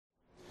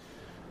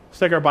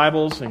take our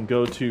Bibles and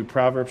go to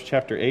Proverbs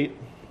chapter 8.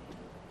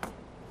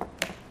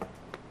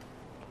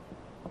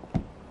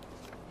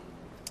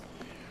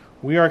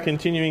 We are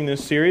continuing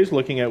this series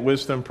looking at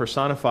wisdom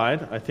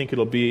personified. I think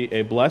it'll be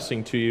a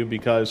blessing to you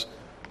because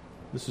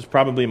this is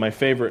probably my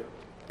favorite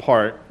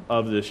part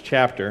of this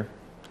chapter.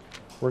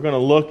 We're going to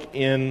look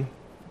in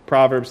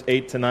Proverbs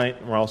 8 tonight,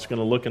 and we're also going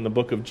to look in the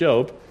book of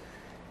Job.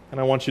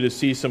 And I want you to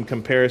see some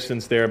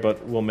comparisons there,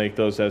 but we'll make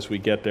those as we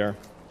get there.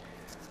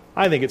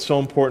 I think it's so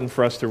important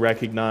for us to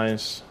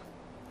recognize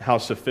how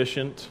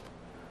sufficient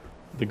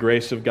the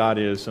grace of God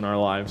is in our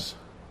lives.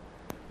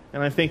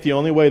 And I think the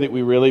only way that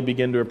we really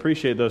begin to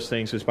appreciate those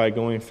things is by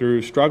going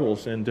through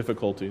struggles and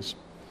difficulties.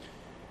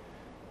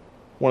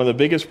 One of the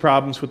biggest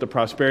problems with the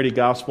prosperity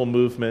gospel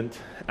movement,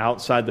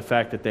 outside the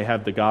fact that they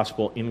have the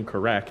gospel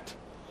incorrect,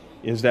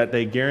 is that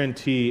they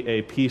guarantee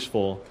a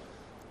peaceful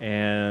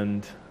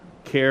and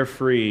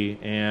carefree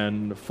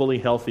and fully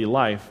healthy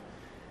life.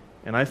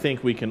 And I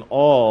think we can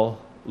all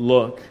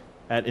look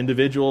at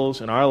individuals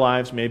in our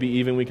lives, maybe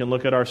even we can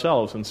look at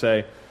ourselves and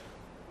say,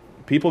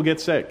 people get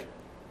sick.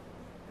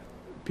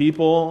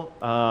 People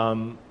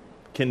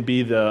can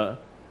be the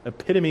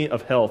epitome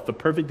of health, the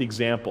perfect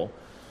example.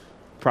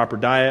 Proper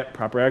diet,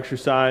 proper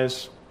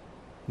exercise,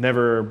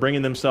 never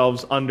bringing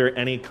themselves under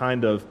any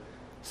kind of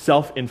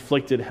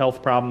self-inflicted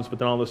health problems, but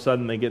then all of a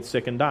sudden they get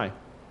sick and die.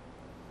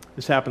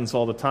 This happens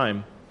all the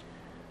time.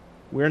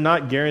 We're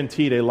not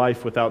guaranteed a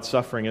life without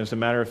suffering. As a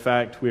matter of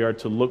fact, we are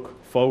to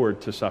look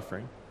forward to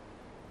suffering.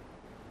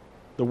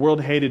 The world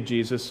hated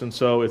Jesus, and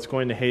so it's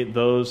going to hate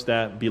those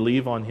that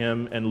believe on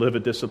him and live a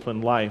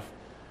disciplined life.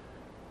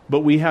 But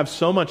we have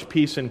so much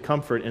peace and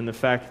comfort in the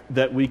fact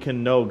that we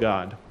can know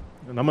God.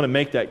 And I'm going to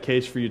make that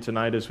case for you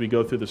tonight as we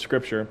go through the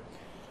Scripture.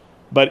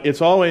 But it's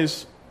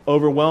always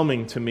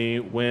overwhelming to me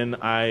when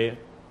I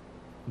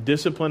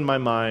discipline my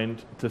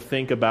mind to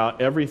think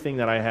about everything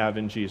that I have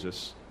in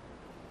Jesus.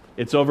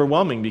 It's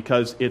overwhelming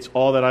because it's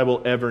all that I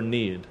will ever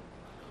need.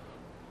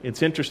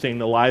 It's interesting,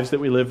 the lives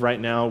that we live right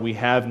now, we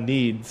have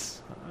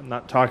needs. I'm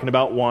not talking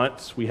about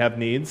wants, we have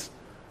needs.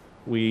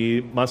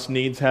 We must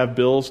needs have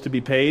bills to be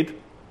paid.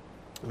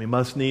 We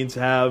must needs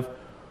have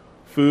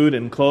food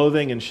and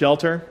clothing and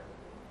shelter.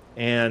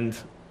 And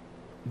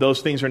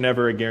those things are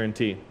never a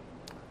guarantee.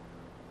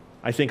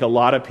 I think a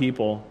lot of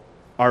people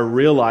are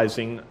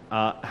realizing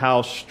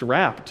how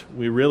strapped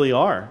we really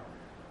are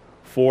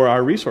for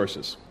our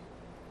resources.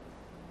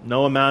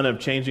 No amount of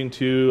changing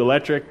to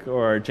electric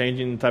or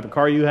changing the type of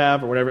car you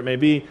have or whatever it may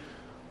be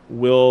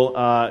will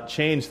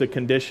change the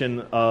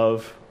condition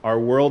of our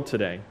world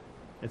today.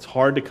 It's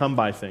hard to come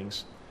by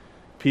things.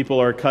 People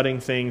are cutting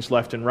things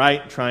left and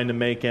right, trying to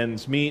make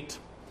ends meet.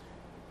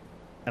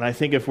 And I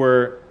think if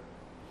we're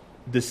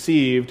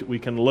deceived, we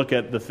can look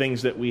at the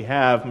things that we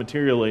have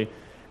materially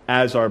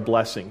as our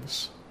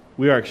blessings.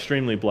 We are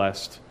extremely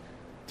blessed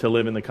to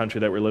live in the country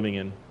that we're living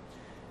in.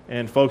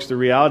 And folks, the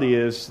reality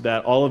is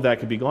that all of that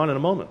could be gone in a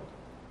moment.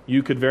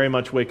 You could very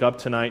much wake up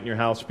tonight and your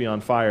house be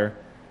on fire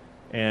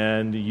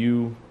and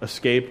you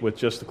escape with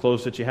just the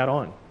clothes that you had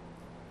on.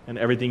 And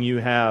everything you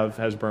have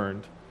has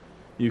burned.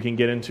 You can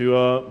get into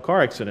a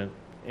car accident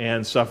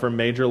and suffer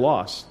major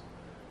loss.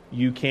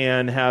 You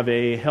can have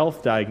a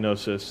health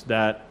diagnosis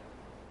that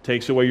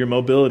takes away your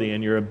mobility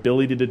and your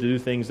ability to do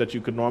things that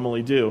you could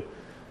normally do.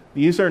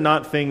 These are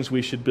not things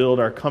we should build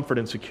our comfort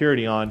and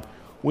security on.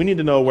 We need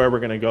to know where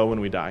we're going to go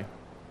when we die,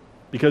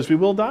 because we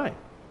will die.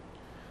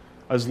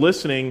 I was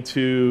listening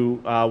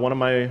to one of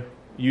my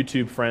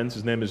YouTube friends.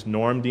 His name is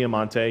Norm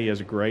Diamante. He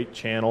has a great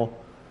channel.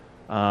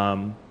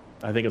 I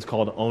think it's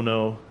called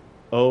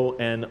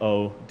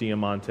O-N-O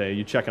Diamante.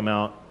 You check him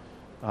out.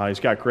 He's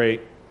got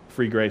great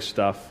free grace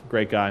stuff.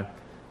 Great guy.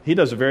 He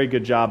does a very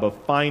good job of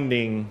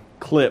finding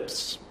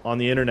clips on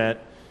the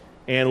internet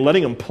and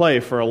letting them play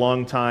for a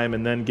long time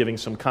and then giving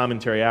some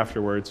commentary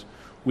afterwards.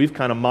 We've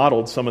kind of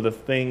modeled some of the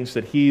things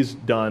that he's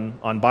done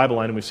on Bible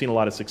Line, and we've seen a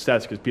lot of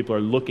success because people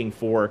are looking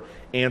for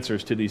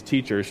answers to these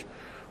teachers.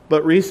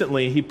 But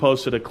recently, he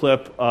posted a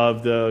clip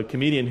of the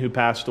comedian who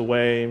passed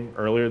away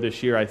earlier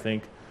this year, I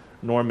think,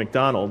 Norm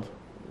Macdonald.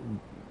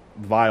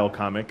 Vile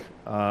comic.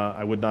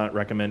 I would not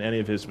recommend any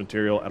of his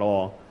material at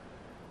all.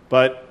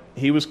 But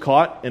he was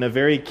caught in a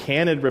very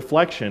candid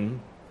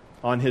reflection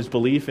on his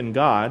belief in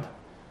God.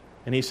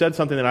 And he said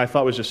something that I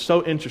thought was just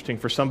so interesting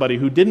for somebody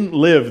who didn't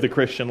live the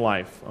Christian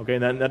life. Okay,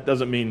 that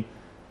doesn't mean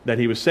that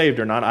he was saved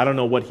or not. I don't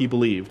know what he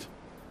believed.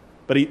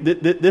 But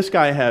this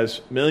guy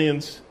has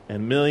millions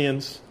and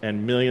millions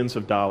and millions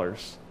of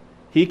dollars.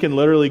 He can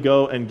literally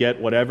go and get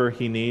whatever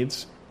he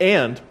needs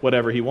and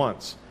whatever he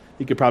wants.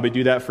 He could probably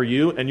do that for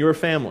you and your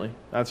family.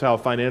 That's how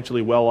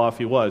financially well off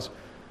he was.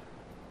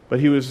 But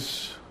he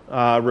was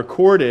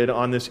recorded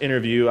on this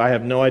interview. I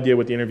have no idea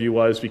what the interview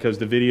was because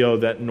the video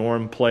that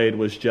Norm played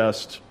was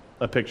just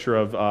a picture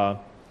of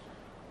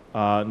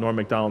Norm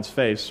Macdonald's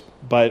face.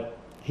 But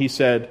he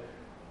said,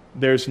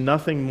 there's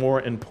nothing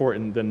more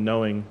important than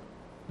knowing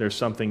there's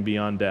something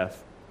beyond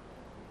death.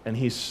 And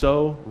he's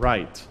so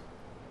right.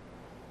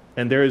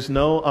 And there is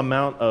no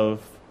amount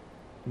of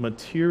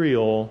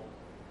material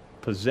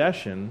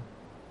possession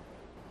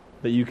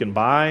that you can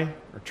buy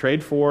or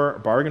trade for or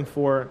bargain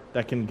for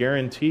that can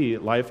guarantee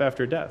life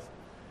after death.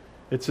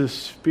 It's a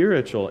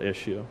spiritual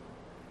issue.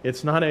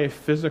 It's not a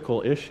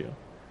physical issue.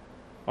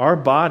 Our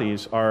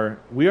bodies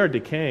we are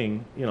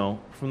decaying,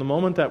 from the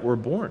moment that we're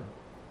born.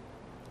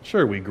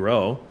 Sure, we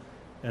grow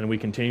and we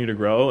continue to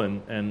grow,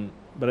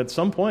 but at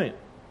some point,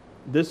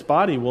 this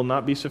body will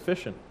not be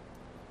sufficient.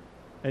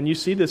 And you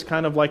see this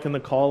kind of like in the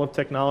call of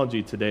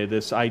technology today,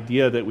 this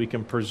idea that we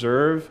can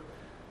preserve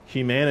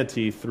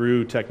humanity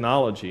through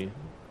technology.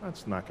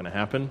 That's not going to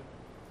happen.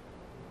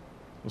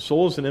 The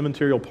soul is an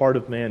immaterial part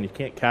of man. You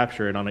can't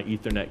capture it on an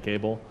Ethernet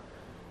cable.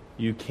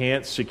 You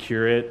can't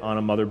secure it on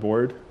a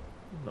motherboard.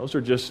 Those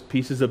are just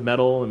pieces of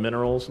metal and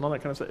minerals and all that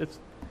kind of stuff.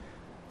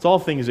 It's all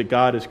things that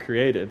God has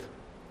created.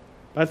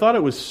 I thought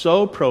it was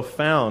so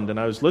profound, and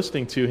I was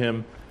listening to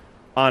him,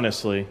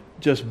 honestly,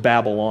 just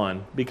babble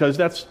on, because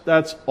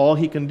that's all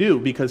he can do,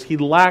 because he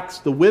lacks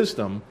the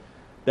wisdom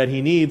that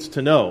he needs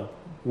to know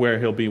where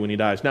he'll be when he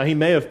dies. Now, he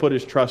may have put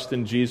his trust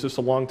in Jesus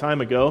a long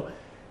time ago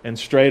and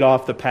strayed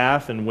off the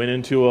path and went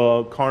into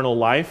a carnal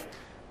life.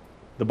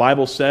 The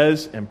Bible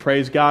says, and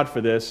praise God for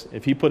this,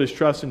 if he put his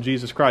trust in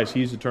Jesus Christ,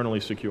 he's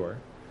eternally secure.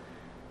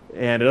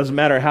 And it doesn't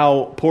matter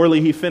how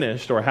poorly he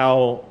finished or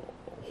how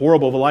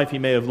horrible of a life he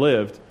may have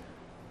lived,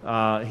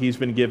 he's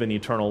been given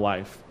eternal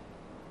life.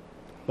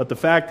 But the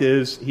fact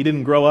is, he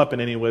didn't grow up in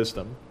any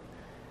wisdom.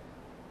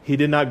 He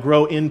did not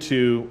grow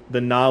into the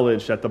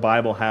knowledge that the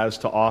Bible has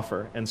to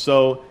offer. And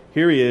so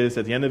here he is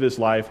at the end of his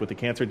life with a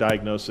cancer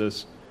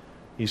diagnosis.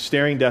 He's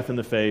staring death in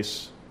the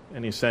face,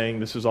 and he's saying,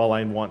 this is all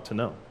I want to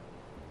know.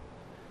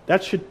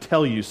 That should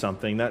tell you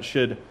something. That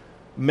should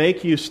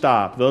make you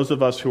stop. Those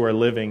of us who are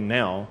living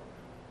now,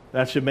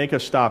 that should make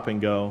us stop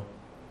and go,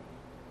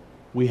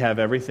 we have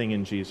everything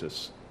in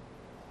Jesus.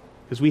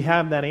 Because we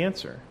have that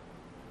answer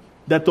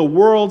that the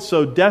world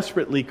so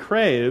desperately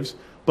craves,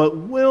 but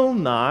will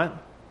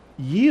not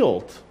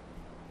yield,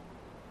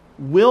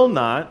 will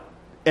not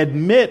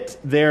admit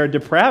their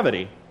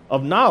depravity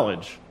of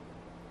knowledge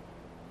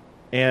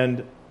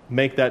and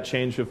make that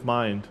change of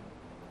mind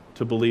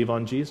to believe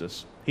on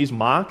Jesus. He's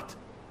mocked.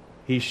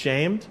 He's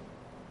shamed.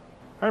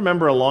 I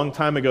remember a long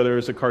time ago there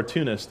was a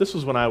cartoonist. This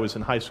was when I was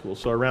in high school,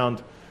 so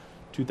around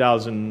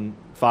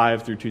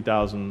 2005 through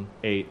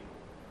 2008.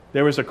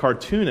 There was a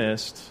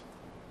cartoonist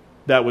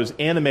that was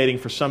animating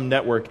for some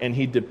network, and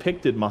he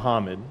depicted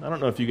Muhammad. I don't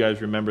know if you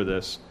guys remember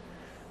this,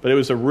 but it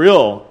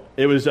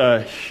was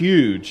a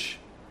huge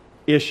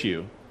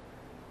issue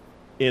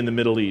in the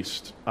Middle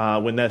East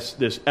when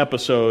this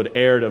episode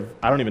aired of,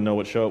 I don't even know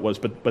what show it was,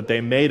 but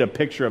they made a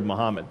picture of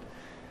Muhammad.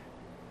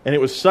 And it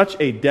was such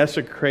a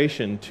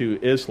desecration to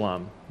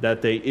Islam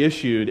that they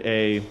issued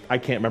I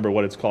can't remember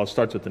what it's called, it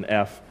starts with an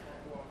F.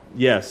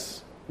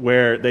 Yes,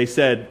 where they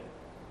said,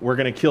 we're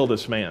going to kill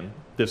this man,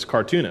 this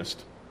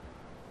cartoonist.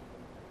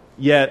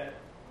 Yet,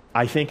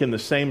 I think in the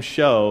same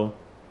show,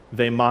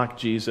 they mock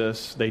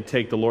Jesus. They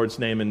take the Lord's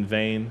name in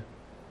vain.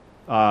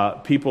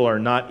 People are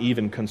not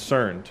even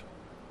concerned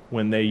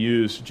when they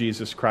use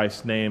Jesus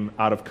Christ's name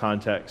out of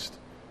context.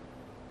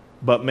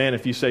 But man,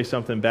 if you say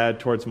something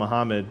bad towards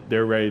Muhammad,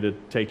 they're ready to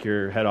take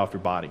your head off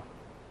your body.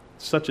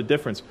 Such a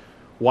difference.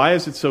 Why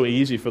is it so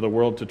easy for the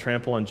world to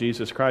trample on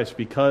Jesus Christ?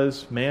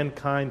 Because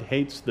mankind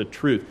hates the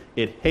truth.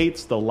 It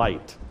hates the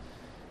light.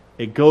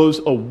 It goes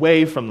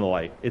away from the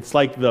light. It's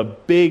like the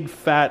big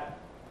fat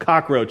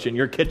cockroach in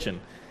your kitchen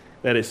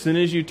that as soon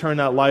as you turn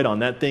that light on,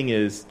 that thing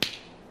is,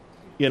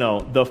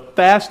 the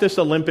fastest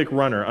Olympic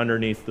runner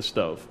underneath the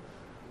stove.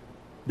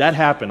 That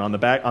happened on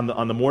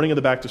the morning of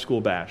the back to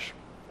school bash.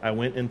 I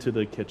went into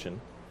the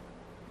kitchen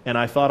and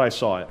I thought I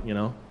saw it,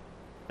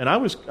 And I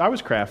was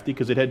crafty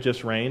because it had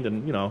just rained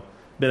and,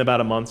 been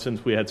about a month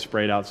since we had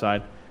sprayed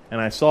outside,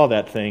 and I saw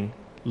that thing.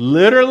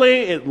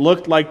 Literally, it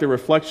looked like the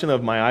reflection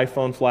of my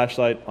iPhone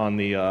flashlight on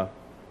the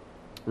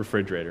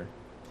refrigerator.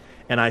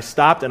 And I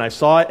stopped and I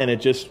saw it, and it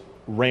just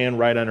ran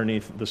right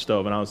underneath the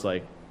stove. And I was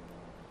like,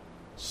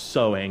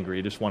 so angry.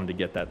 I just wanted to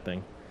get that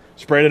thing.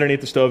 Sprayed it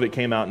underneath the stove. It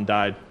came out and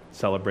died.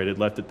 Celebrated.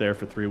 Left it there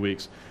for 3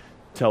 weeks.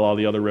 Tell all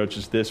the other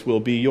roaches, this will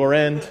be your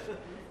end.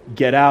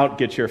 Get out.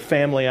 Get your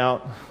family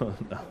out.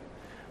 No.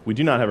 We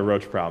do not have a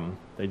roach problem.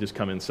 They just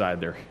come inside.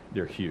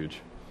 They're huge.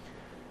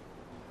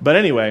 But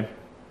anyway,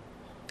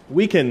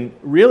 we can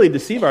really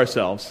deceive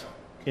ourselves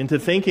into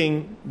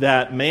thinking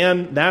that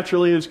man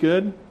naturally is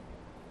good,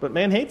 but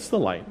man hates the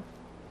light,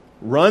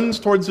 runs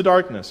towards the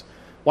darkness.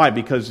 Why?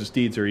 Because his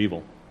deeds are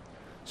evil.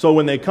 So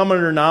when they come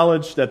under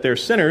knowledge that they're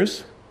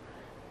sinners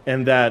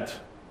and that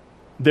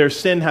their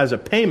sin has a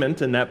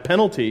payment and that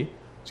penalty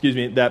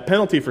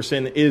for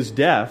sin is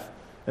death,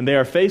 and they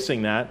are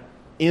facing that,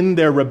 in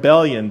their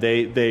rebellion,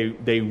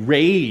 they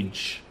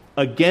rage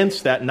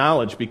against that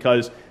knowledge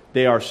because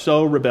they are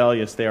so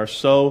rebellious, they are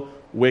so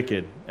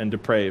wicked and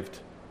depraved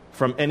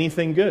from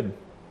anything good.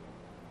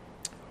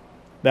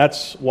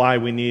 That's why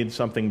we need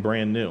something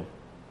brand new.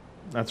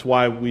 That's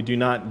why we do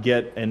not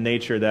get a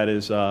nature that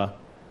is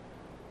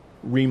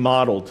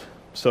remodeled,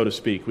 so to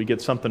speak. We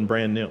get something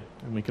brand new,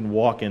 and we can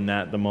walk in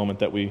that the moment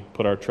that we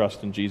put our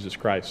trust in Jesus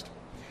Christ.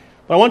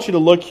 But I want you to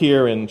look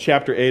here in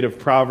chapter 8 of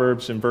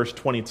Proverbs in verse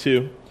 22.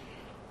 I'm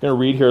going to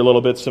read here a little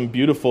bit, some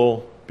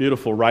beautiful,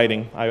 beautiful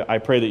writing. I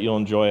pray that you'll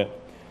enjoy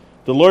it.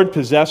 The Lord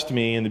possessed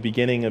me in the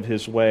beginning of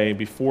his way,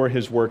 before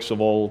his works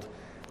of old.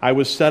 I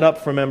was set up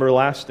from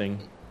everlasting,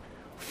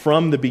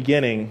 from the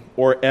beginning,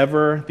 or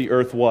ever the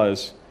earth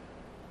was.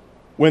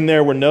 When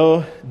there were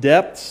no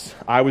depths,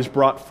 I was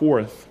brought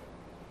forth.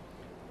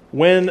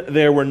 When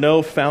there were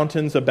no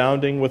fountains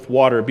abounding with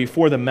water,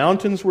 before the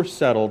mountains were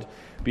settled,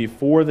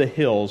 before the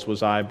hills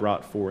was I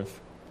brought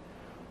forth.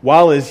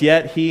 While as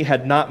yet he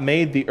had not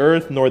made the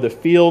earth, nor the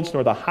fields,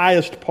 nor the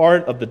highest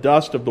part of the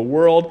dust of the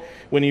world,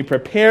 when he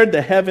prepared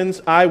the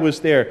heavens, I was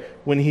there.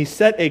 When he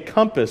set a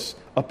compass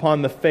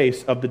upon the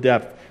face of the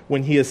depth,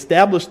 when he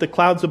established the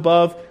clouds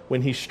above,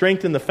 when he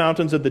strengthened the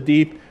fountains of the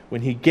deep,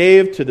 when he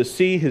gave to the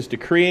sea his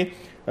decree,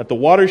 that the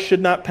waters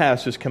should not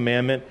pass his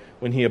commandment,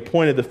 when he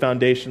appointed the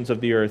foundations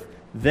of the earth,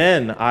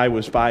 then I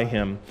was by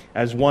him,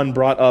 as one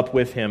brought up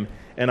with him,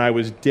 and I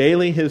was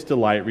daily his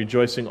delight,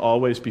 rejoicing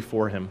always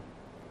before him.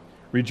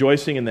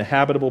 Rejoicing in the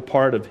habitable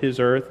part of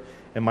his earth,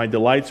 and my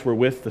delights were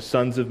with the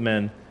sons of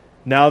men.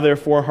 Now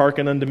therefore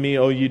hearken unto me,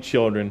 O ye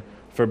children,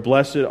 for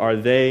blessed are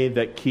they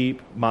that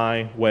keep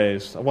my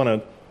ways.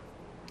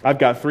 I've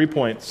got 3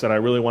 points that I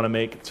really want to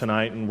make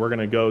tonight, and we're going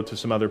to go to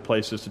some other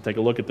places to take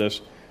a look at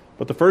this.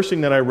 But the first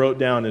thing that I wrote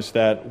down is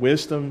that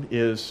wisdom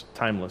is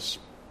timeless.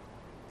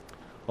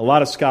 A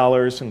lot of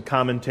scholars and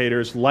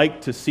commentators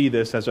like to see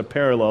this as a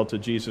parallel to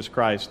Jesus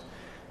Christ,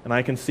 and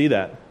I can see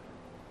that.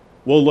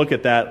 We'll look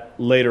at that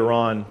later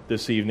on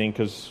this evening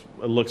because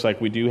it looks like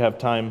we do have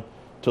time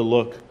to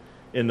look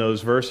in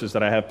those verses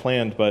that I have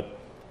planned, but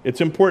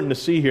it's important to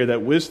see here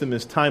that wisdom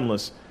is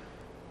timeless.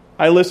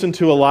 I listen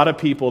to a lot of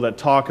people that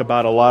talk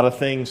about a lot of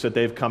things that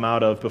they've come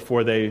out of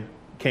before they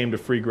came to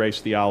free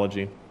grace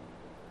theology.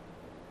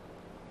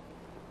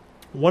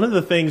 One of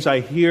the things I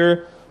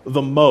hear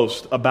the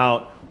most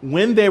about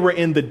when they were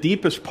in the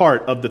deepest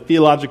part of the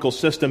theological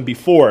system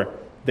before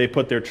they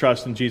put their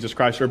trust in Jesus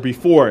Christ, or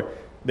before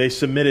they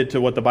submitted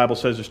to what the Bible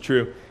says is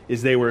true,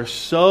 is they were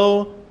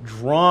so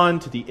drawn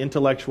to the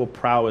intellectual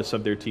prowess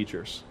of their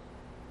teachers.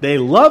 They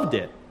loved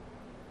it.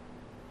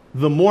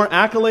 The more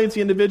accolades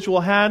the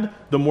individual had,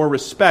 the more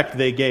respect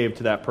they gave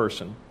to that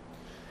person.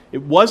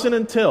 It wasn't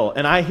until,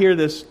 and I hear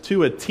this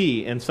to a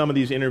T in some of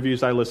these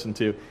interviews I listen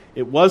to,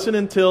 it wasn't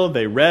until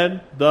they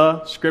read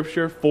the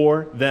Scripture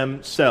for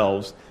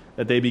themselves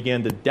that they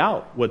began to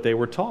doubt what they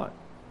were taught.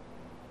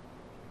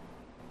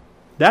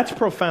 That's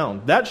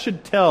profound. That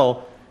should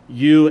tell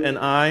you and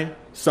I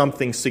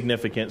something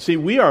significant. See,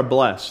 we are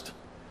blessed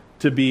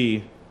to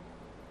be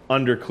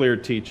under clear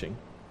teaching.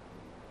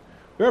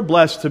 We are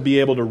blessed to be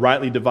able to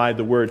rightly divide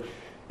the word.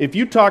 If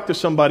you talk to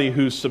somebody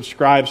who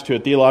subscribes to a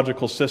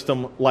theological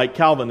system like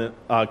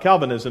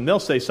Calvinism, they'll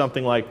say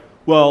something like,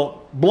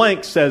 well,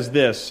 blank says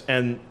this,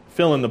 and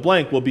fill in the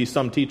blank will be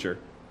some teacher.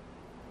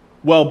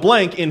 Well,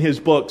 blank in his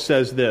book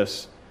says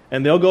this,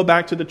 and they'll go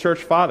back to the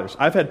church fathers.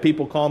 I've had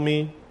people call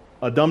me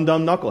a dumb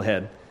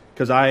knucklehead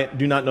because I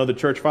do not know the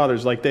church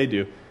fathers like they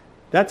do.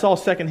 That's all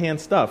secondhand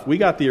stuff. We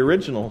got the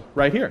original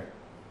right here.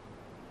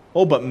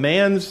 Oh, but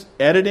man's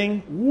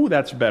editing, ooh,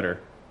 that's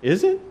better.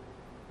 Is it?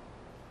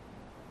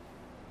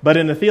 But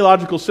in the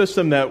theological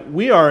system that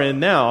we are in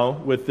now,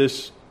 with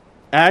this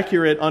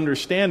accurate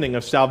understanding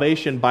of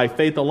salvation by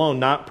faith alone,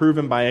 not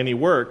proven by any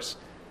works,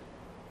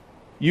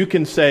 you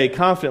can say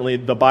confidently,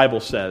 the Bible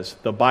says,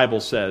 the Bible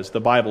says, the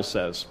Bible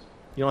says.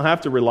 You don't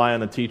have to rely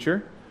on a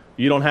teacher.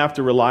 You don't have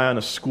to rely on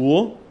a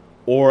school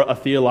or a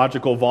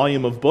theological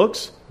volume of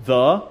books.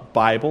 The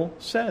Bible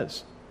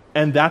says.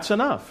 And that's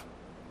enough.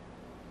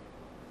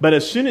 But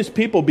as soon as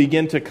people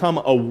begin to come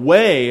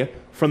away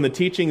from the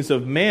teachings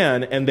of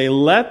man and they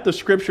let the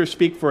Scripture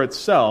speak for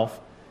itself,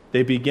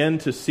 they begin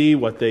to see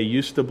what they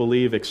used to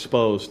believe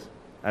exposed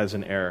as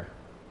an error.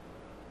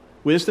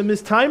 Wisdom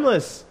is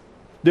timeless.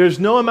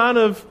 There's no amount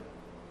of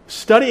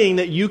studying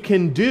that you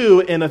can do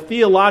in a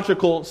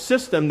theological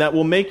system that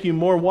will make you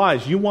more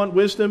wise. You want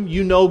wisdom?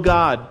 You know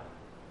God.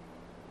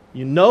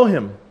 You know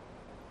Him.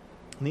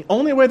 And the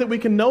only way that we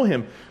can know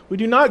Him, we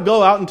do not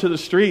go out into the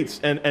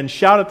streets and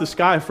shout at the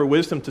sky for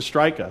wisdom to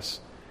strike us.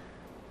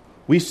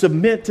 We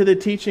submit to the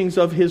teachings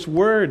of His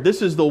Word.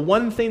 This is the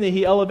one thing that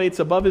He elevates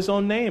above His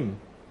own name.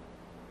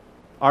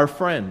 Our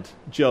friend,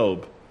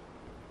 Job,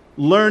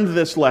 learned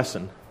this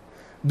lesson.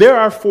 There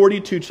are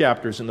 42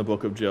 chapters in the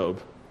book of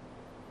Job.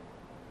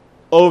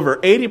 Over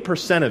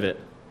 80% of it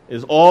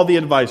is all the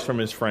advice from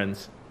his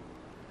friends.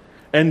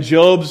 And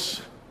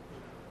Job's,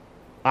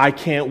 I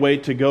can't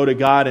wait to go to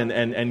God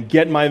and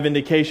get my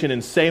vindication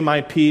and say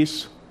my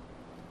piece.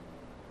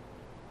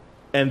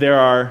 And there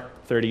are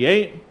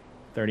 38,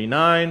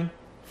 39,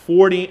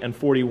 40, and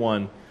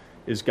 41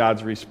 is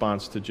God's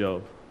response to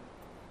Job.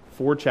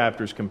 4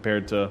 chapters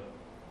compared to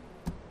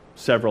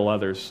several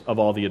others of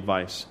all the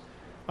advice.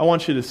 I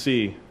want you to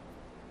see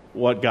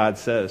what God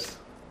says.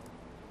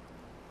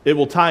 It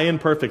will tie in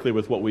perfectly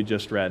with what we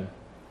just read.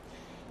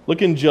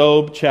 Look in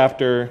Job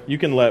chapter, you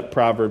can let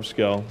Proverbs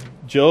go.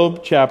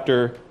 Job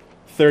chapter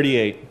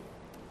 38.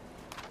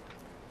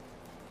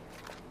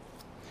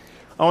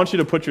 I want you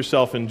to put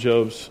yourself in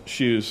Job's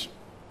shoes.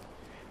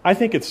 I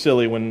think it's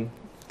silly when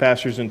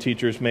pastors and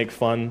teachers make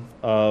fun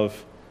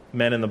of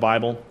men in the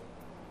Bible,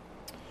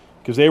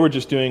 because they were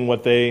just doing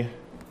what they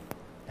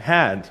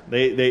had.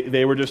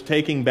 They were just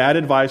taking bad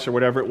advice or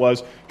whatever it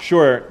was.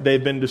 Sure,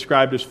 they've been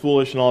described as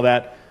foolish and all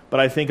that, but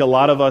I think a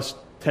lot of us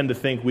tend to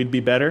think we'd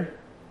be better.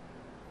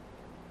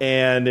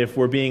 And if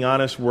we're being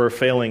honest, we're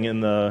failing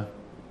in the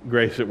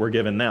grace that we're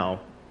given now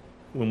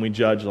when we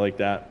judge like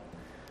that.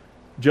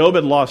 Job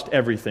had lost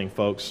everything,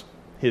 folks.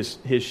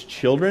 His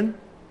children,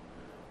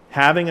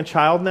 having a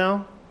child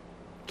now,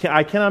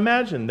 I can't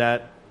imagine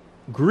that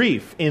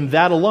grief in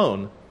that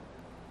alone.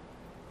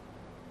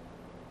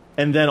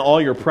 And then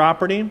all your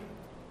property,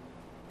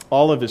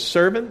 all of his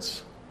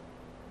servants.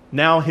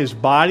 Now his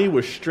body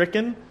was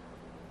stricken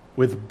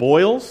with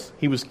boils.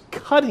 He was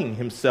cutting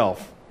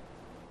himself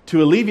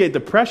to alleviate the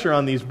pressure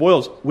on these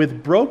boils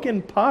with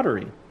broken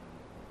pottery.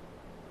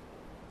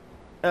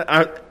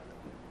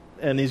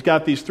 And he's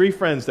got these three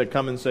friends that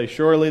come and say,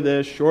 surely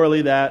this,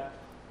 surely that.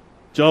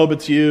 Job,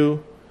 it's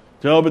you.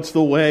 Job, it's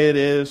the way it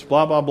is,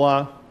 blah, blah,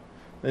 blah.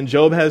 And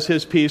Job has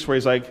his piece where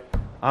he's like,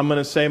 I'm going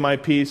to say my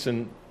piece.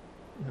 And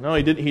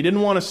he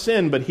didn't want to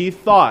sin, but he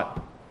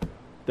thought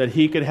that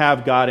he could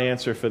have God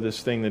answer for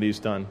this thing that he's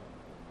done.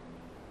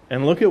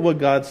 And look at what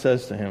God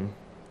says to him.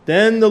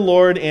 Then the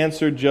Lord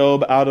answered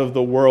Job out of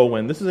the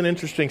whirlwind. This is an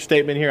interesting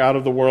statement here, out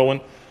of the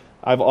whirlwind.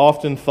 I've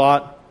often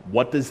thought,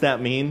 what does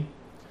that mean?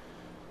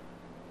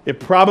 It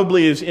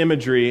probably is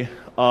imagery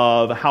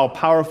of how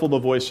powerful the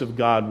voice of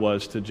God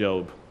was to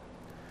Job.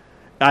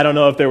 I don't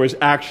know if there was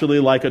actually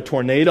like a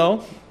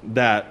tornado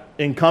that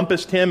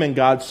encompassed him and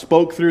God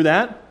spoke through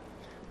that.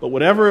 But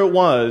whatever it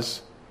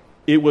was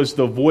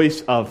the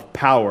voice of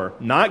power.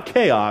 Not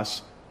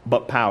chaos,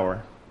 but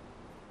power.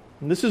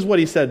 And this is what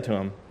he said to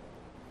him.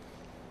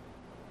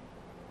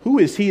 Who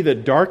is he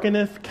that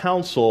darkeneth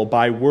counsel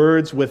by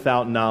words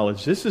without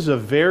knowledge? This is a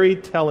very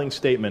telling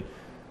statement.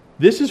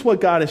 This is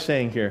what God is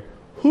saying here.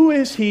 Who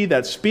is he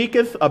that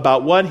speaketh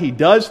about what he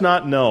does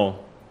not know?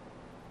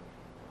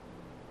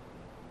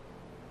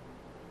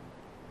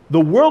 The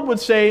world would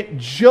say,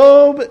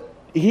 Job,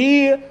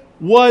 he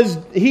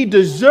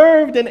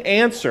deserved an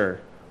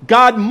answer.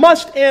 God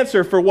must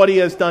answer for what he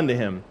has done to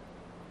him.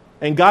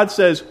 And God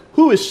says,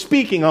 who is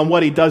speaking on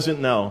what he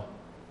doesn't know?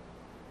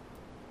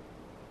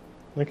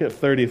 Look at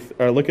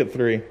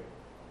 3.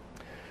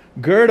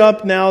 Gird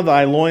up now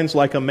thy loins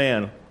like a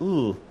man.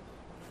 Ooh.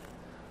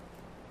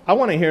 I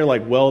want to hear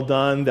like, well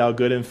done, thou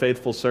good and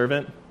faithful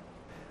servant.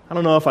 I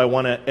don't know if I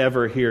want to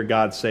ever hear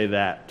God say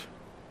that.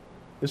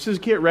 This is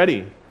get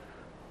ready.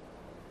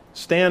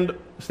 Stand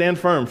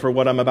firm for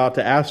what I'm about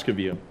to ask of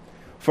you.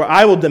 For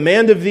I will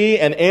demand of thee,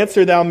 and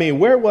answer thou me.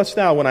 Where wast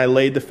thou when I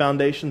laid the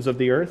foundations of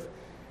the earth?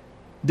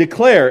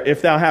 Declare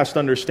if thou hast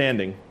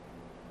understanding.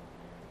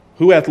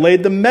 Who hath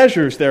laid the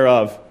measures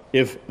thereof,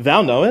 if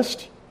thou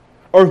knowest?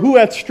 Or who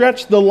hath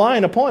stretched the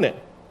line upon it?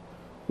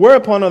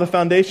 Whereupon are the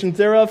foundations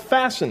thereof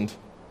fastened?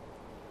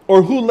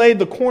 Or who laid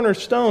the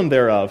cornerstone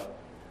thereof?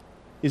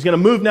 He's going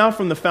to move now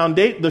from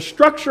the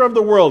structure of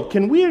the world.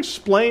 Can we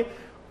explain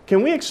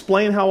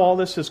how all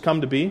this has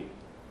come to be?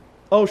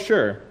 Oh,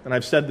 sure. And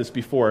I've said this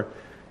before.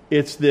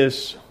 It's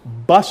this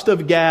bust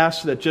of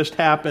gas that just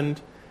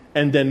happened,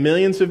 and then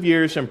millions of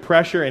years and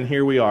pressure, and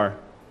here we are.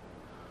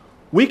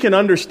 We can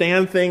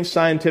understand things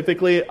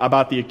scientifically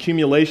about the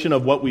accumulation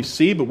of what we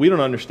see, but we don't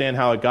understand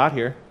how it got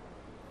here.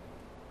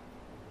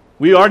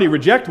 We already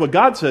reject what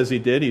God says he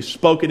did. He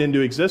spoke it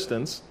into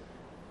existence.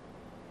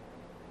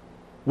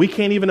 We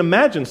can't even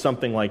imagine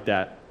something like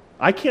that.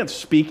 I can't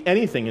speak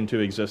anything into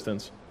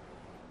existence.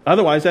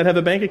 Otherwise, I'd have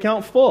a bank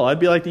account full. I'd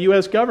be like the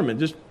U.S. government.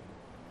 Just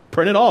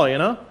print it all,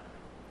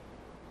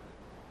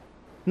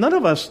 None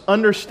of us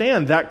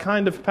understand that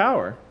kind of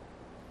power.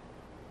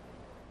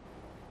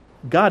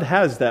 God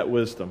has that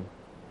wisdom.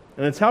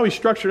 And it's how he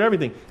structured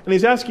everything. And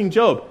he's asking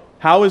Job,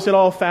 how is it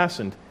all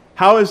fastened?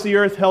 How is the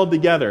earth held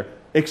together?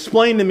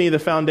 Explain to me the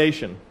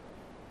foundation.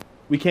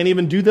 We can't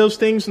even do those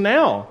things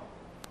now.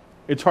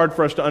 It's hard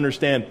for us to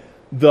understand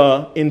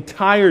the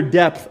entire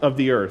depth of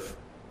the earth.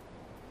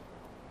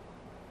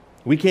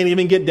 We can't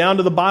even get down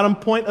to the bottom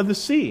point of the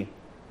sea.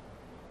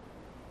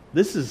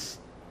 This is,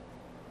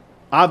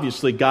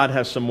 obviously, God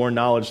has some more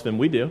knowledge than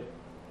we do.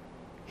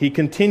 He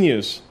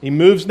continues. He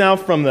moves now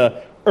from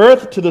the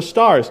earth to the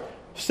stars.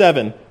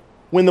 7.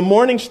 When the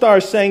morning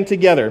stars sang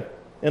together,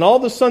 and all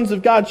the sons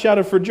of God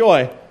shouted for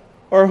joy,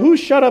 or who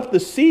shut up the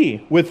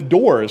sea with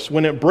doors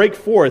when it brake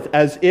forth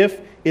as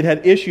if it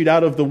had issued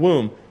out of the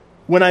womb?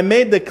 When I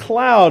made the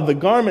cloud the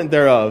garment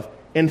thereof,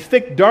 and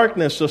thick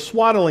darkness a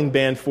swaddling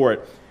band for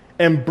it,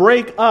 and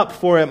break up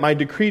for it my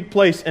decreed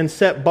place, and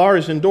set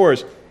bars and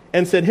doors,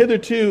 and said,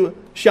 hitherto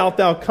shalt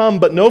thou come,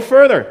 but no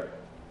further,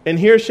 and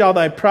here shall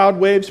thy proud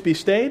waves be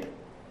stayed?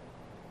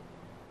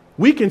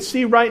 We can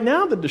see right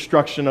now the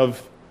destruction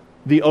of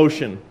the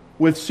ocean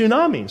with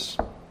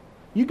tsunamis.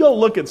 You go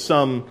look at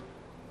some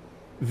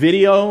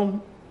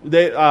video.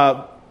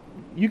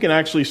 You can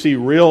actually see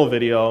real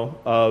video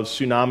of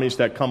tsunamis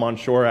that come on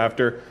shore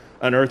after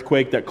an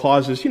earthquake that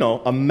causes,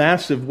 a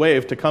massive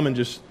wave to come and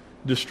just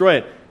destroy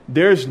it.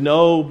 There's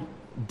no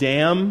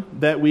dam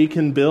that we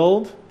can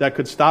build that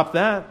could stop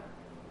that.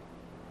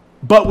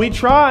 But we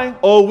try.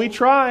 Oh, we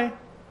try.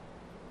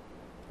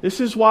 This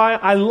is why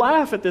I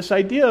laugh at this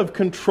idea of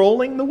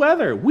controlling the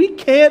weather. We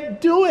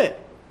can't do it.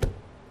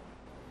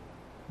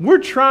 We're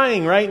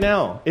trying right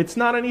now. It's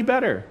not any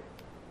better.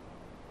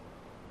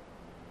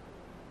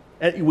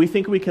 And we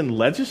think we can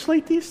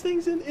legislate these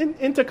things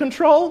into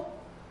control?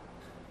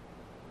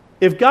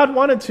 If God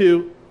wanted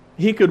to,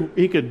 he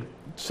could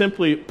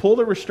simply pull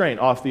the restraint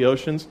off the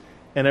oceans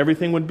and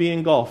everything would be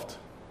engulfed,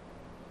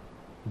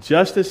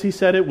 just as he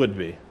said it would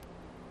be.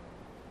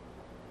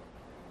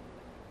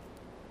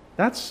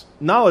 That's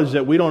knowledge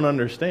that we don't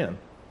understand.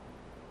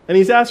 And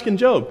he's asking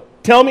Job,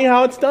 tell me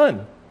how it's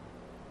done.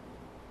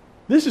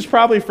 This is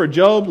probably for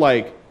Job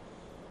like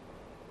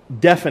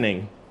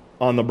deafening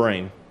on the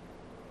brain.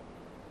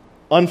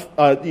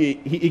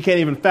 He can't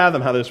even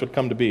fathom how this would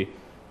come to be.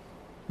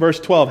 Verse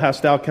 12,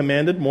 hast thou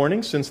commanded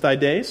morning since thy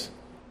days?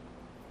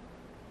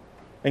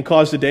 And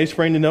caused the day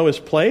spring to know his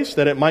place,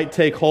 that it might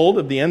take hold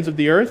of the ends of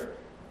the earth,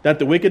 that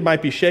the wicked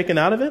might be shaken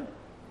out of it?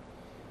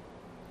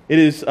 It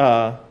is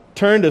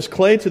turned as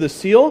clay to the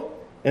seal,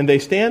 and they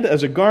stand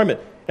as a garment.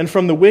 And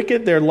from the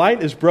wicked their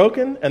light is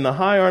broken, and the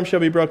high arm shall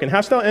be broken.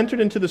 Hast thou entered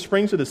into the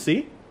springs of the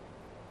sea?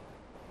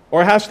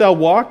 Or hast thou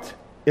walked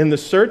in the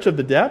search of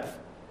the depth?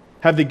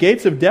 Have the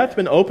gates of death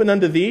been opened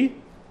unto thee?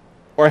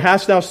 Or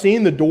hast thou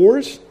seen the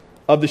doors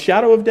of the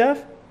shadow of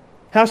death?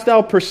 Hast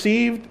thou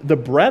perceived the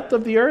breadth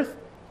of the earth?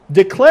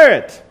 Declare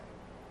it,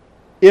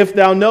 if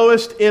thou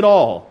knowest it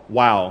all.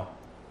 Wow.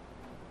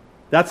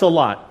 That's a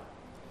lot.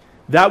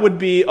 That would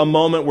be a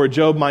moment where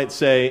Job might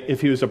say,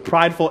 if he was a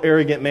prideful,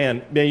 arrogant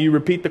man, may you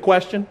repeat the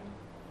question?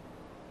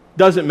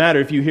 Doesn't matter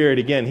if you hear it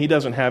again. He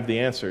doesn't have the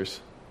answers.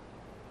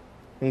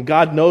 And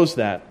God knows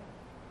that.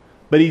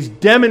 But he's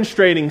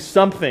demonstrating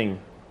something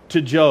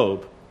to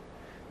Job,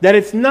 that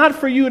it's not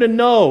for you to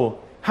know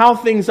how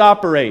things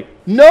operate.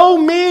 Know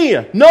me.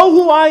 Know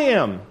who I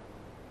am.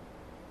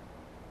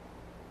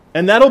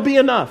 And that'll be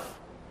enough.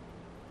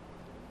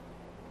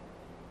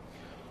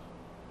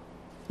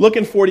 Look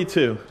in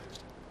 42.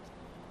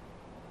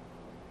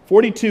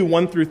 42,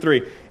 1 through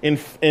 3.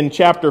 In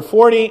chapter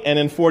 40 and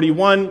in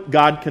 41,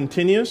 God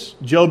continues.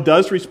 Job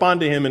does respond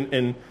to him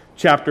in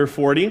chapter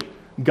 40.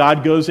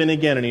 God goes in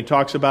again and he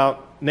talks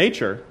about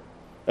nature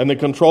and the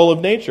control of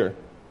nature.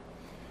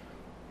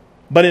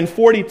 But in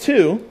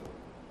 42,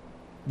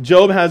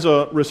 Job has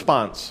a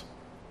response.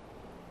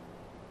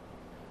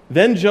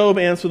 Then Job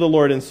answered the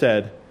Lord and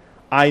said,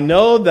 I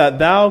know that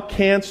thou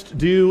canst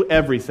do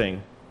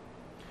everything.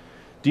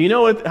 Do you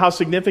know how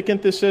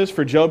significant this is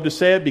for Job to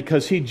say it?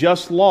 Because he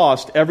just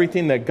lost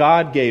everything that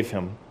God gave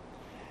him.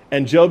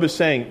 And Job is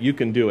saying, you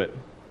can do it.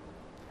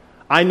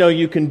 I know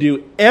you can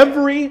do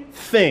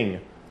everything,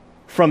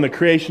 from the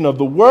creation of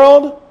the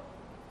world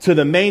to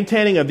the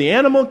maintaining of the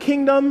animal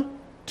kingdom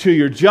to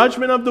your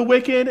judgment of the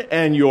wicked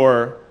and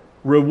your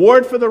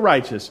reward for the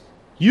righteous.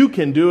 You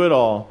can do it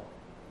all.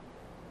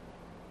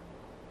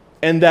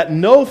 And that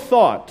no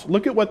thought,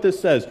 look at what this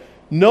says,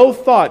 no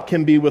thought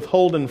can be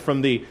withholden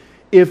from thee.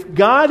 If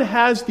God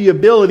has the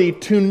ability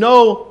to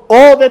know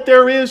all that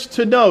there is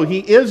to know, he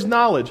is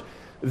knowledge,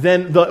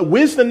 then the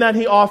wisdom that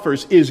he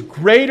offers is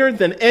greater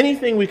than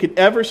anything we could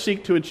ever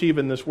seek to achieve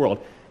in this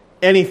world.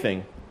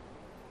 Anything.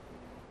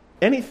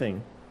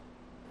 Anything.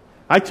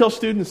 I tell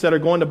students that are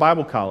going to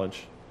Bible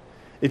college,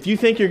 if you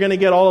think you're going to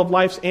get all of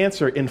life's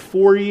answer in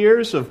 4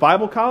 years of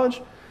Bible college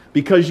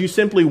because you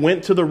simply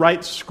went to the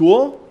right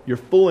school, you're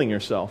fooling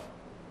yourself.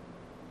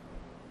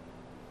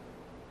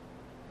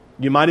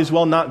 You might as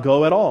well not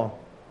go at all.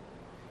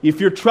 If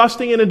you're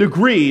trusting in a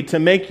degree to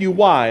make you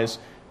wise,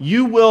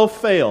 you will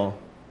fail.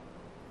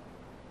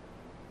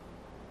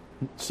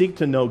 Seek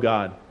to know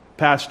God.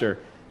 Pastor,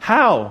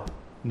 how?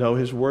 Know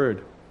his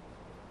word.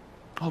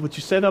 Oh, but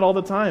you say that all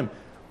the time.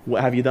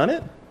 Have you done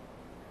it?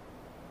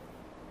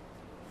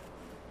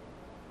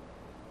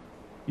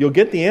 You'll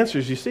get the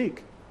answers you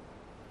seek.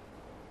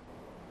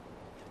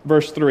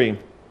 Verse 3.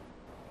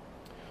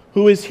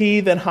 Who is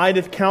he that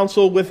hideth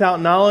counsel without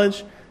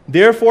knowledge?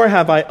 Therefore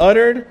have I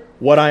uttered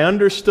what I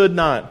understood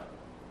not,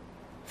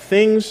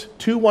 things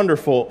too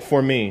wonderful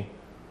for me,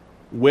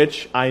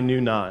 which I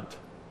knew not.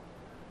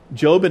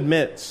 Job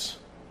admits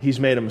he's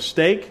made a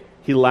mistake,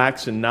 he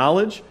lacks in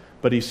knowledge,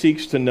 but he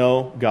seeks to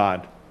know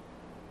God.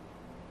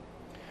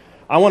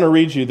 I want to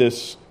read you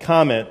this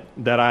comment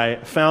that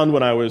I found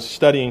when I was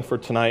studying for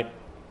tonight.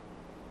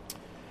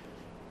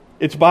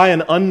 It's by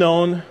an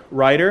unknown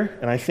writer,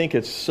 and I think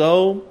it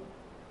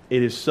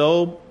is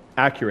so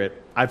accurate.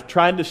 I've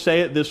tried to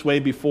say it this way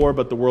before,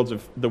 but the words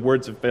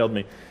have failed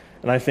me.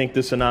 And I think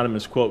this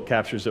anonymous quote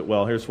captures it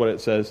well. Here's what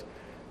it says.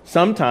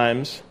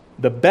 Sometimes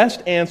the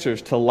best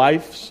answers to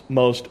life's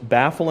most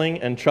baffling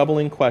and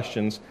troubling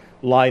questions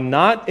lie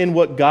not in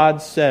what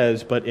God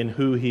says, but in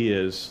who he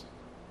is.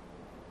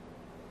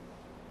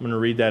 I'm going to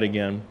read that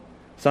again.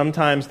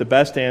 Sometimes the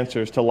best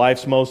answers to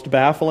life's most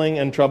baffling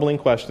and troubling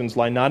questions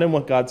lie not in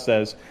what God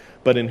says,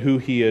 but in who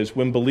He is.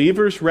 When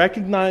believers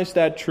recognize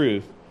that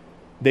truth,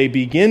 they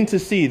begin to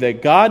see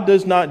that God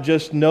does not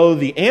just know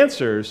the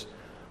answers,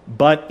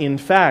 but in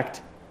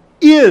fact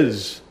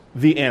is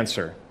the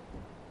answer.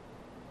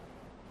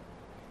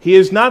 He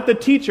is not the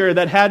teacher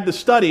that had to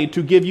study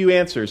to give you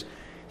answers.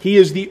 He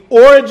is the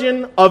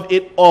origin of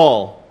it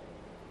all.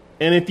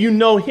 And if you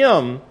know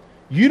Him,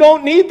 you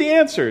don't need the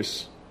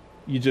answers.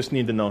 You just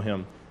need to know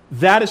Him.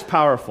 That is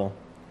powerful.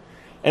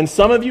 And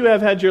some of you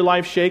have had your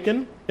life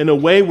shaken in a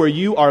way where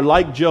you are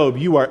like Job.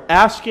 You are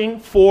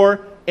asking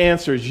for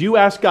answers. You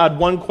ask God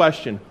one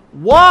question.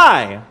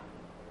 Why?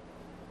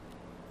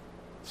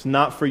 It's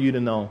not for you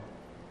to know.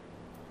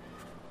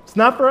 It's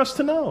not for us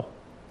to know.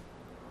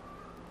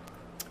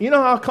 You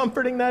know how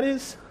comforting that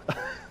is?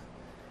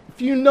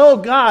 If you know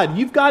God,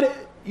 you've got it.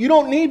 You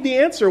don't need the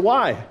answer.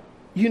 Why?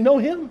 You know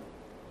Him.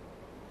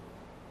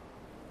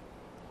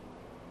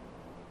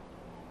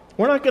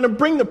 We're not going to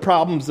bring the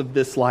problems of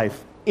this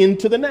life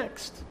into the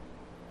next.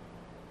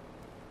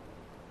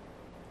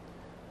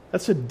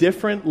 That's a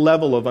different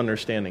level of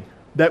understanding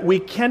that we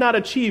cannot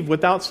achieve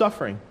without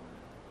suffering,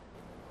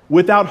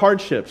 without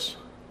hardships,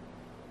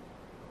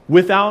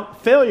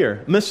 without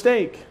failure,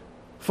 mistake,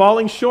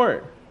 falling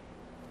short.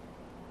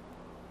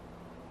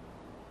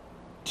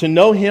 To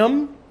know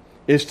Him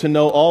is to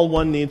know all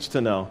one needs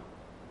to know.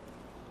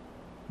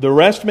 The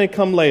rest may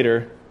come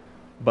later,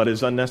 but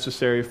is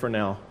unnecessary for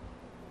now.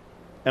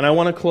 And I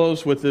want to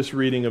close with this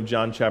reading of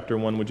John chapter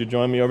 1. Would you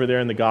join me over there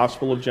in the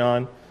Gospel of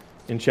John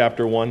in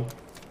chapter 1?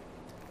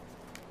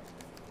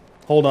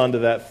 Hold on to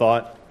that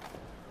thought.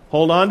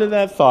 Hold on to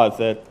that thought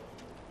that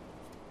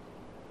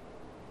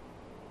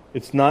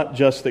it's not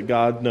just that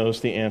God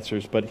knows the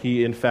answers, but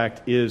He in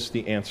fact is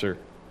the answer.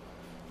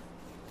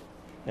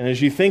 And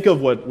as you think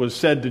of what was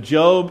said to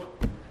Job,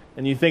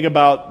 and you think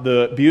about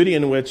the beauty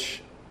in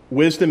which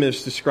wisdom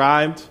is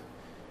described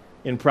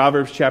in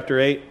Proverbs chapter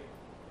 8,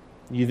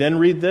 you then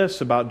read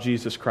this about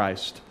Jesus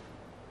Christ.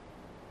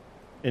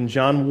 In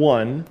John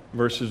 1,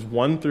 verses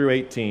 1 through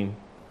 18.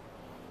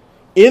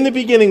 In the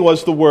beginning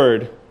was the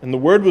Word, and the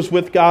Word was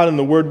with God, and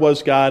the Word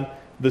was God.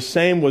 The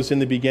same was in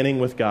the beginning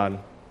with God.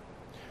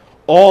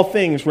 All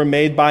things were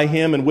made by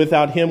Him, and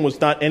without Him was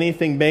not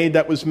anything made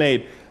that was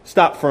made.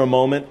 Stop for a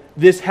moment.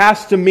 This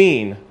has to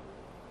mean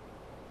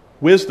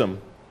wisdom.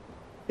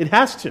 It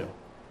has to.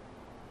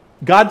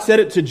 God said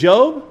it to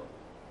Job,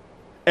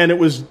 and it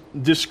was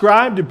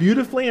described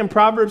beautifully in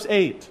Proverbs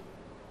 8.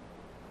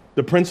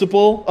 The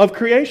principle of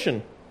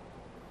creation.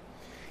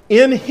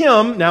 In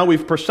Him, now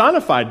we've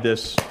personified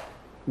this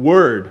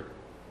Word.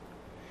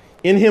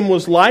 In Him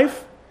was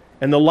life,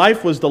 and the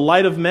life was the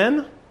light of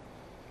men.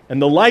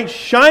 And the light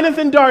shineth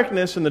in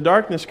darkness, and the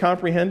darkness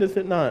comprehendeth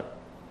it not.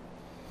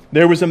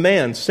 There was a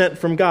man sent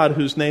from God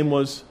whose name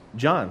was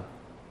John.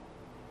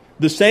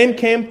 The same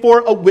came for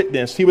a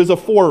witness. He was a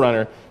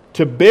forerunner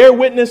to bear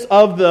witness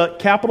of the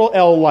capital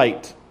L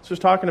light. This is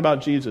talking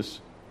about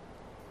Jesus.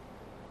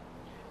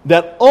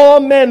 That all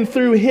men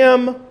through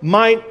Him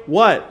might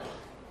what?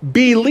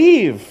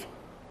 Believe.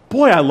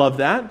 Boy, I love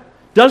that.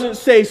 Doesn't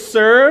say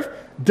serve.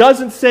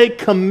 Doesn't say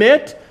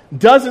commit.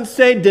 Doesn't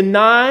say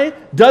deny.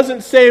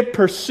 Doesn't say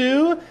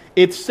pursue.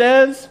 It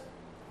says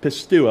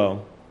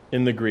pisteuo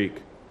in the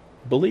Greek.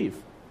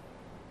 Believe.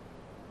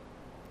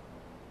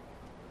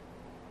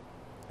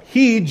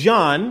 He,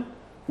 John,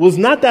 was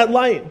not that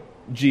light,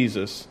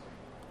 Jesus,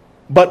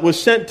 but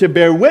was sent to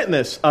bear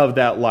witness of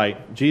that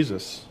light,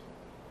 Jesus,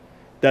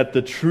 that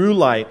the true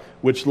light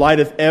which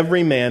lighteth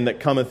every man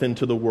that cometh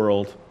into the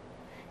world,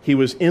 He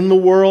was in the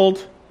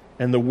world,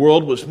 and the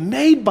world was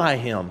made by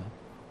Him,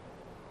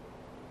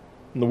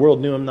 and the world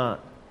knew Him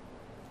not.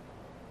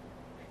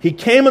 He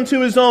came unto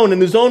His own,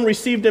 and His own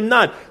received Him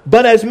not.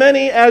 But as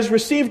many as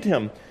received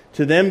Him,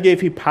 to them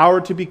gave He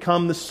power to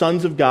become the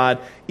sons of God,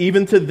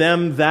 even to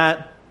them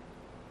that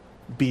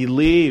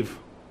believe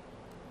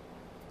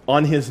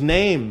on His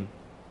name.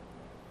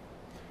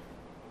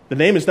 The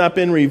name has not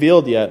been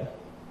revealed yet.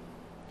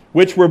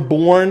 Which were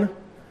born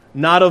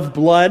not of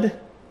blood,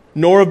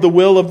 nor of the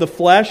will of the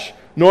flesh,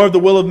 nor of the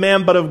will of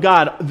man, but of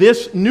God.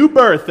 This new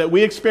birth that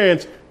we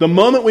experience the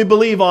moment we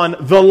believe on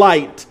the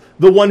light,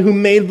 the one who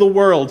made the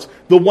worlds,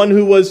 the one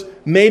who was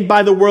made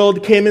by the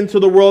world, came into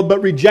the world,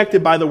 but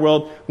rejected by the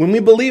world. When we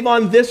believe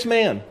on this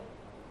man,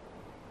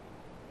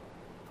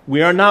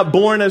 we are not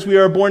born as we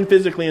are born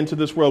physically into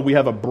this world. We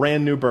have a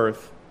brand new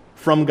birth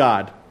from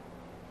God.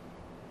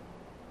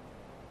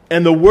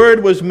 And the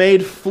Word was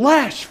made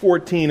flesh,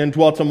 14, and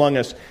dwelt among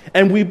us.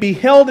 And we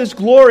beheld His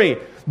glory,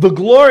 the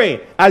glory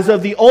as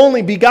of the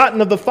only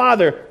begotten of the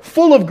Father,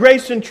 full of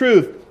grace and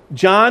truth.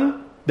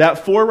 John,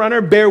 that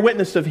forerunner, bare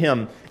witness of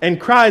Him,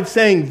 and cried,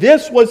 saying,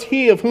 This was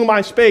He of whom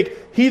I spake.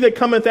 He that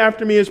cometh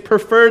after me is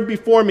preferred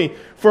before me,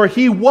 for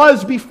He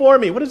was before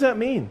me. What does that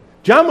mean?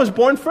 John was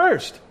born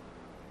first.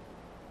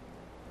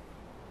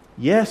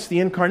 Yes, the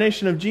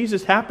incarnation of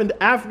Jesus happened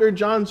after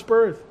John's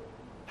birth.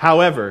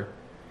 However,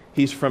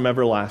 He's from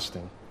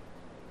everlasting.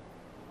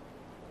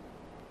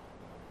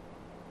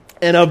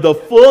 And of the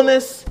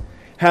fullness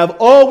have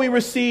all we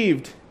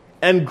received,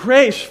 and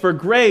grace for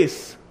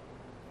grace.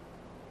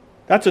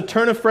 That's a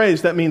turn of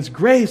phrase that means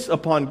grace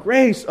upon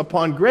grace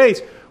upon grace.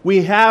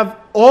 We have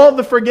all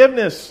the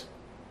forgiveness.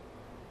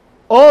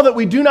 All that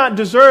we do not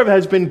deserve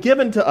has been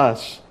given to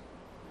us.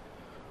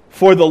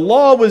 For the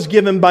law was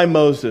given by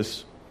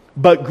Moses,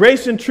 but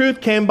grace and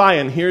truth came by,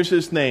 and here's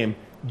his name,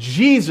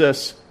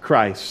 Jesus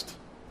Christ.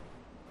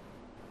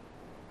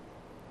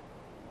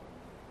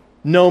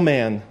 No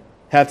man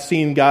hath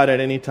seen God at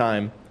any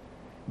time.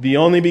 The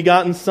only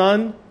begotten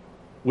Son,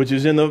 which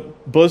is in the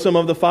bosom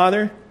of the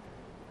Father,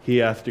 he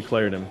hath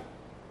declared him.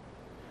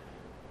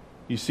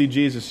 You see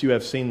Jesus, you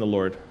have seen the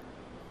Lord.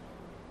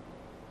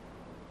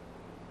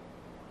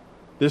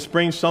 This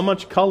brings so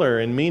much color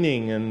and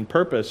meaning and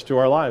purpose to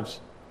our lives.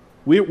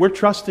 We're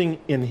trusting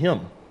in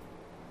Him,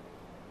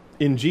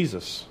 in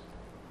Jesus.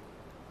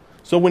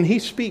 So when He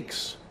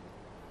speaks,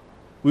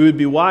 we would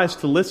be wise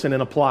to listen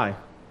and apply.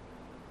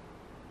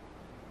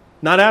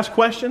 Not ask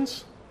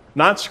questions,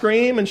 not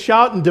scream and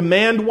shout and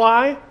demand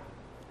why.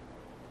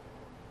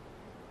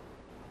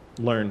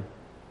 Learn.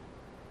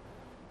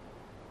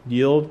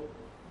 Yield,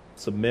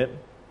 submit,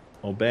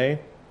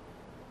 obey.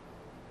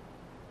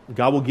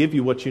 God will give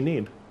you what you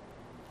need.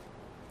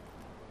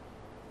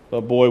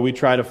 But boy, we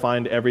try to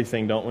find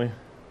everything, don't we?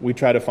 We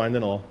try to find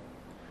it all.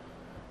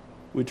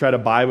 We try to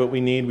buy what we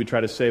need. We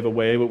try to save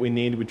away what we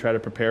need. We try to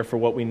prepare for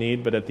what we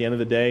need. But at the end of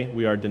the day,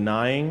 we are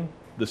denying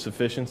the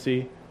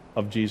sufficiency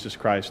of Jesus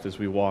Christ as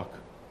we walk.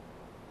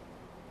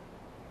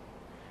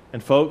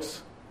 And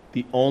folks,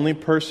 the only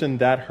person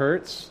that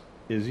hurts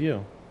is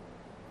you.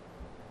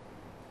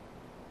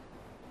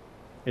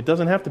 It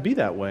doesn't have to be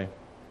that way.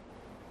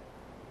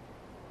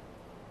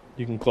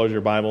 You can close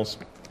your Bibles.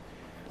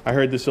 I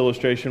heard this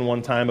illustration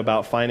one time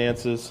about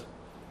finances,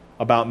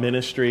 about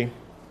ministry,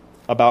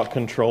 about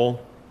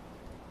control.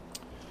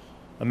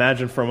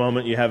 Imagine for a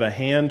moment you have a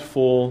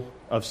handful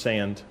of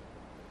sand.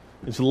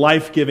 It's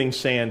life-giving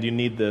sand. You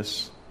need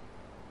this.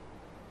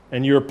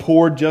 And you're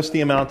poured just the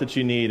amount that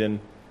you need.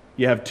 And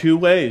you have two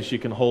ways you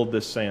can hold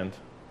this sand.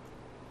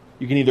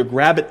 You can either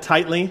grab it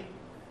tightly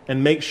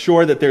and make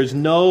sure that there's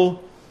nothing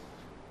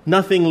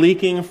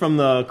leaking from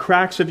the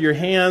cracks of your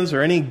hands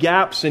or any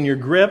gaps in your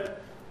grip.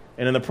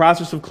 And in the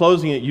process of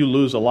closing it, you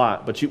lose a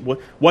lot. But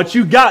what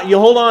you got, you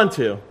hold on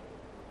to.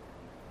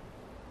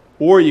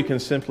 Or you can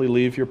simply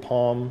leave your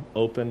palm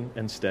open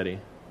and steady.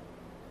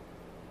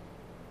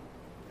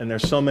 And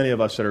there's so many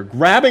of us that are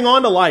grabbing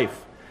onto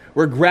life.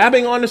 We're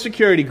grabbing onto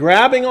security,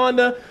 grabbing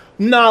onto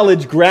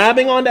knowledge,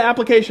 grabbing onto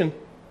application.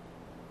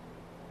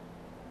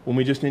 When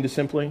we just need to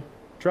simply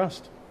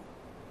trust.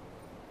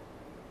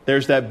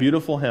 There's that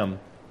beautiful hymn,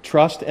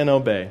 trust and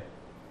obey.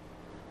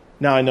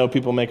 Now, I know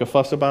people make a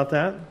fuss about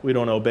that. We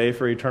don't obey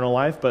for eternal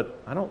life, but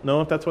I don't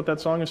know if that's what that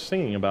song is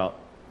singing about.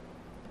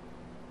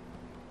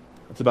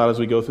 It's about as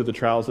we go through the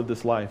trials of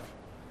this life.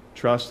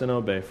 Trust and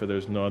obey, for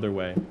there's no other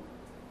way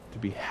to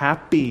be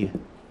happy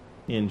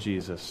in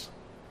Jesus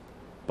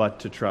but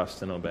to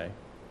trust and obey.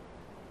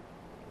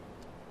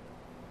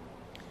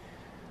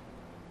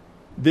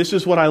 This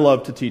is what I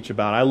love to teach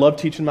about. I love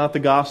teaching about the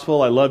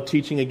gospel. I love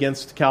teaching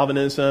against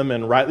Calvinism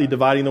and rightly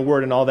dividing the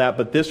word and all that.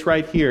 But this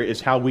right here is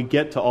how we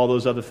get to all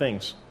those other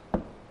things.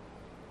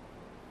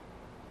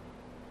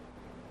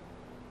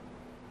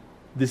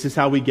 This is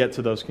how we get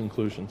to those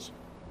conclusions.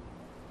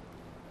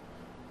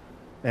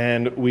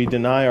 And we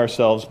deny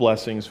ourselves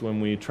blessings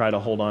when we try to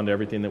hold on to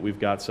everything that we've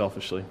got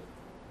selfishly.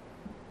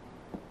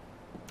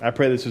 I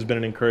pray this has been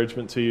an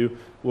encouragement to you.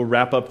 We'll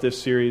wrap up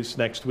this series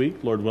next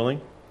week, Lord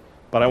willing.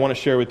 But I want to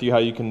share with you how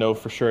you can know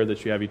for sure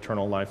that you have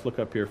eternal life. Look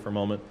up here for a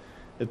moment.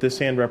 If this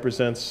hand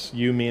represents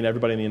you, me, and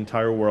everybody in the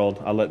entire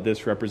world, I'll let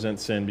this represent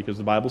sin, because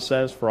the Bible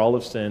says, for all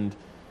have sinned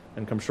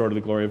and come short of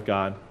the glory of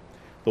God.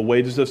 The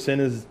wages of sin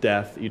is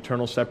death,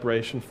 eternal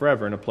separation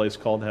forever in a place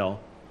called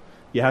hell.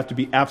 You have to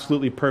be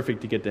absolutely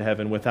perfect to get to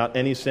heaven, without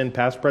any sin,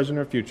 past, present,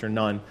 or future,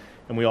 none.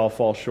 And we all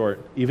fall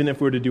short. Even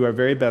if we were to do our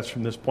very best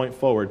from this point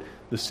forward,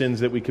 the sins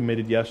that we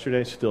committed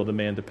yesterday still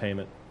demand a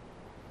payment.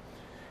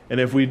 And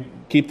if we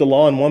keep the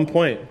law in one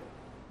point,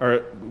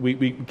 or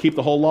we keep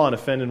the whole law and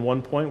offend in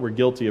one point, we're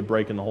guilty of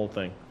breaking the whole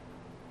thing.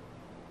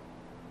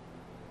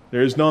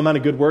 There is no amount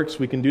of good works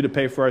we can do to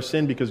pay for our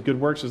sin, because good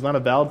works is not a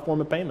valid form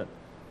of payment.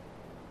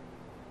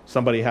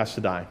 Somebody has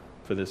to die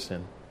for this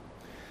sin.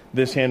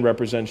 This hand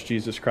represents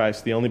Jesus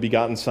Christ, the only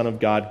begotten Son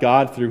of God.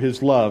 God, through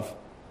His love,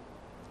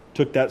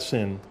 took that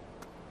sin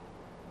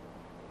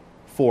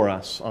for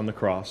us on the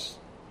cross.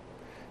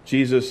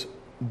 Jesus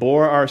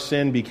bore our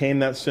sin, became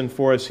that sin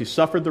for us. He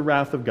suffered the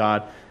wrath of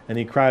God, and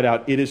He cried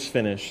out, "It is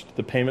finished."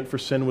 The payment for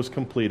sin was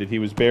completed. He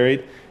was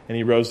buried, and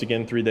He rose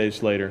again 3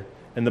 days later.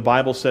 And the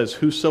Bible says,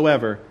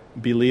 "Whosoever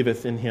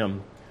believeth in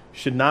Him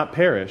should not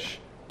perish,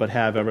 but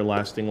have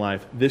everlasting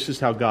life." This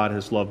is how God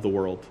has loved the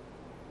world.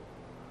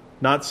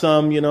 Not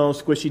some,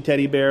 squishy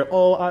teddy bear,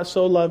 "Oh, I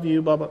so love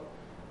you," blah, blah.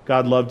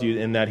 God loved you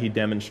in that He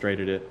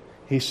demonstrated it.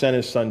 He sent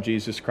His Son,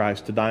 Jesus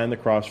Christ, to die on the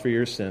cross for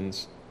your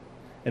sins.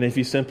 And if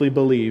you simply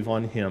believe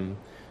on Him,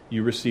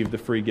 you receive the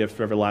free gift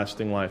of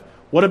everlasting life.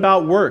 What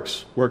about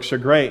works? Works are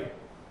great.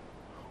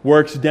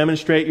 Works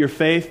demonstrate your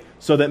faith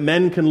so that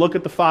men can look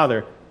at the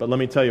Father. But let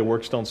me tell you,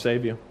 works don't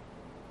save you.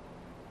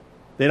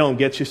 They don't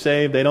get you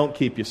saved. They don't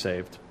keep you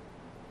saved.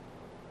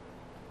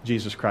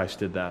 Jesus Christ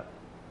did that.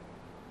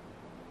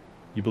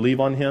 You believe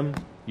on Him,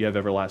 you have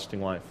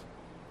everlasting life.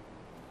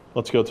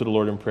 Let's go to the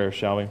Lord in prayer,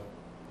 shall we?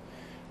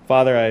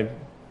 Father,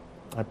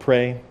 I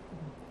pray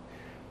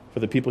for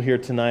the people here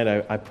tonight.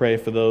 I pray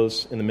for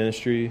those in the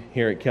ministry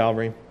here at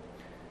Calvary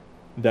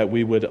that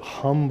we would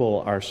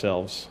humble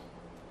ourselves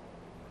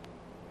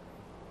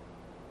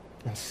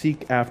and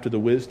seek after the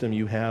wisdom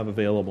you have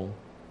available.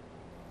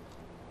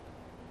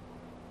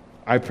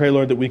 I pray,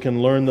 Lord, that we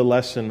can learn the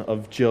lesson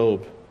of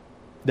Job,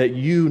 that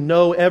you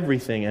know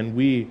everything, and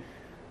we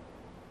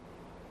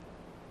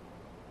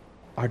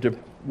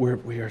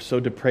are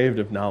so depraved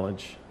of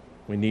knowledge.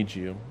 We need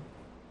you.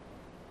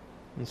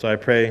 And so I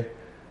pray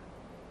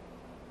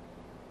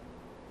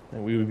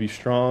that we would be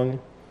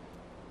strong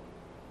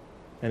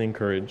and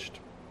encouraged.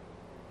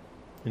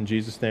 In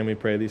Jesus' name we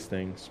pray these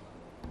things.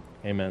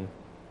 Amen.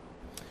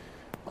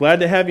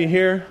 Glad to have you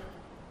here.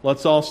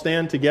 Let's all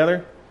stand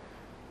together.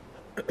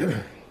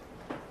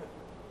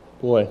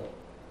 Boy.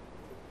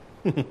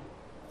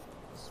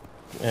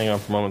 Hang on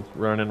for a moment.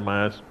 Running into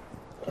my eyes.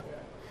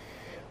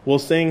 We'll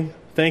sing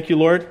Thank You,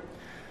 Lord.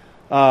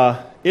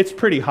 It's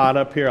pretty hot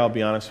up here, I'll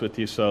be honest with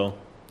you, so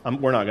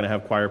we're not going to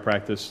have choir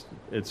practice.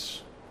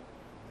 It's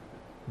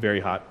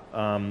very hot.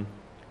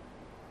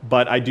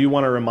 But I do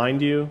want to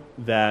remind you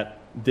that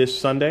this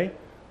Sunday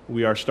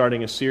we are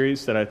starting a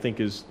series that I think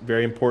is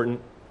very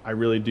important. I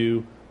really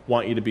do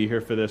want you to be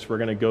here for this. We're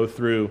going to go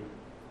through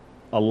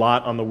a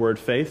lot on the word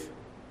faith,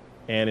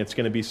 and it's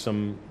going to be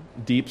some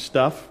deep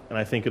stuff, and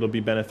I think it'll be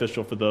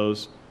beneficial for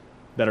those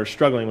that are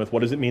struggling with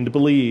what does it mean to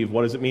believe?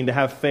 What does it mean to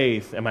have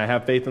faith? Am I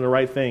have faith in the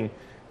right thing?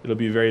 It'll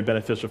be very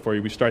beneficial for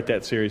you. We start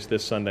that series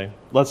this Sunday.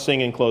 Let's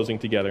sing in closing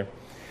together.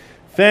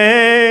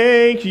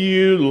 Thank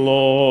you,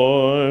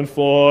 Lord,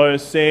 for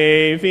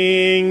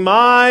saving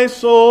my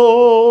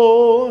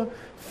soul.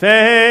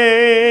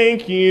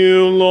 Thank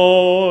you,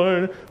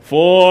 Lord,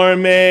 for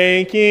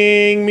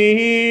making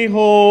me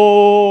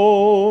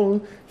whole.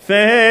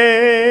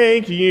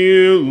 Thank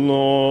you,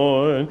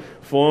 Lord,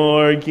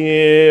 for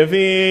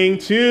giving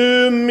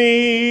to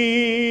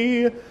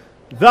me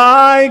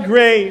thy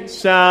great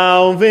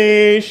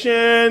salvation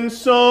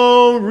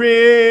so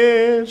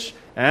rich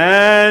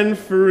and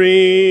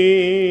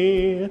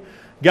free.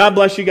 God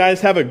bless you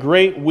guys. Have a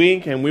great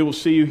week, and we will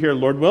see you here,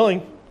 Lord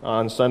willing,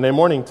 on Sunday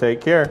morning.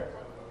 Take care.